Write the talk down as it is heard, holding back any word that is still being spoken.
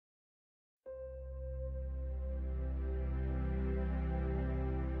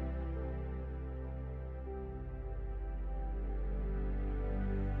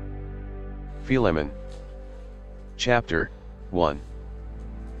Philemon. Chapter 1.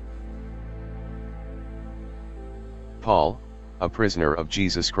 Paul, a prisoner of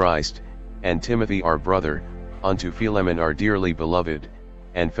Jesus Christ, and Timothy our brother, unto Philemon our dearly beloved,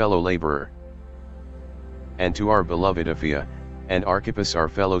 and fellow laborer. And to our beloved Apphia, and Archippus our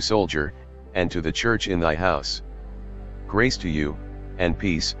fellow soldier, and to the church in thy house. Grace to you, and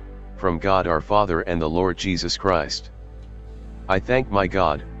peace, from God our Father and the Lord Jesus Christ. I thank my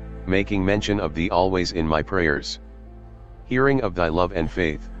God, making mention of thee always in my prayers, hearing of thy love and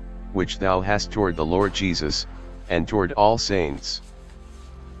faith, which thou hast toward the Lord Jesus, and toward all saints,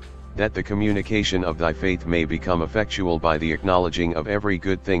 that the communication of thy faith may become effectual by the acknowledging of every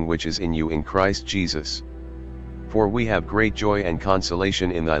good thing which is in you in Christ Jesus. For we have great joy and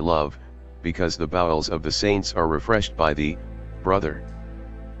consolation in thy love, because the bowels of the saints are refreshed by thee, brother.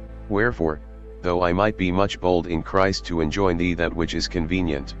 Wherefore, though I might be much bold in Christ to enjoin thee that which is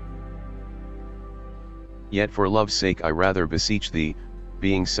convenient, yet for love's sake I rather beseech thee,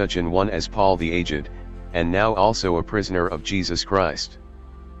 being such an one as Paul the aged, and now also a prisoner of Jesus Christ.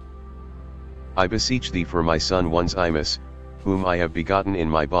 I beseech thee for my son Onesimus, whom I have begotten in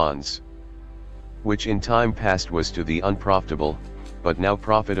my bonds, which in time past was to thee unprofitable, but now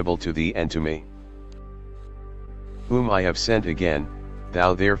profitable to thee and to me, whom I have sent again.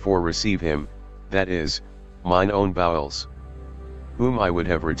 Thou therefore receive him, that is, mine own bowels, whom I would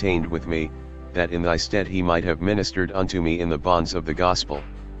have retained with me, that in thy stead he might have ministered unto me in the bonds of the gospel.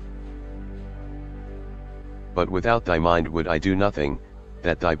 But without thy mind would I do nothing,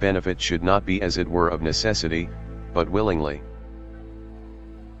 that thy benefit should not be as it were of necessity, but willingly.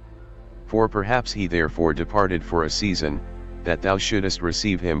 For perhaps he therefore departed for a season, that thou shouldest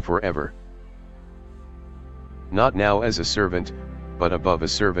receive him for ever. Not now as a servant, but above a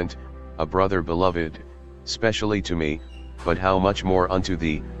servant, a brother beloved, specially to me, but how much more unto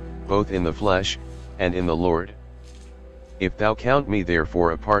thee, both in the flesh, and in the Lord. If thou count me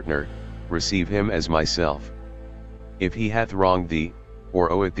therefore a partner, receive him as myself. If he hath wronged thee,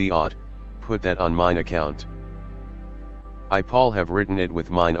 or oweth thee aught, put that on mine account. I Paul have written it with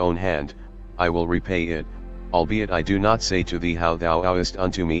mine own hand, I will repay it, albeit I do not say to thee how thou owest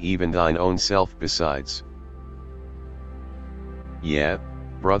unto me even thine own self besides. Yea,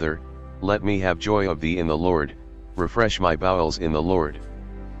 brother, let me have joy of thee in the Lord, refresh my bowels in the Lord.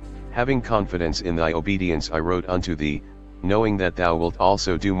 Having confidence in thy obedience I wrote unto thee, knowing that thou wilt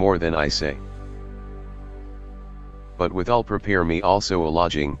also do more than I say. But withal prepare me also a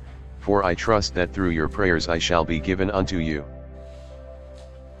lodging, for I trust that through your prayers I shall be given unto you.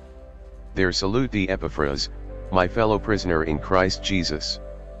 There salute thee Epaphras, my fellow prisoner in Christ Jesus.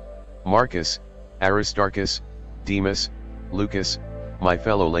 Marcus, Aristarchus, Demas, Lucas, my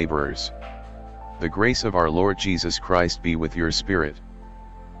fellow laborers. The grace of our Lord Jesus Christ be with your spirit.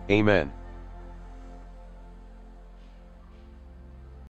 Amen.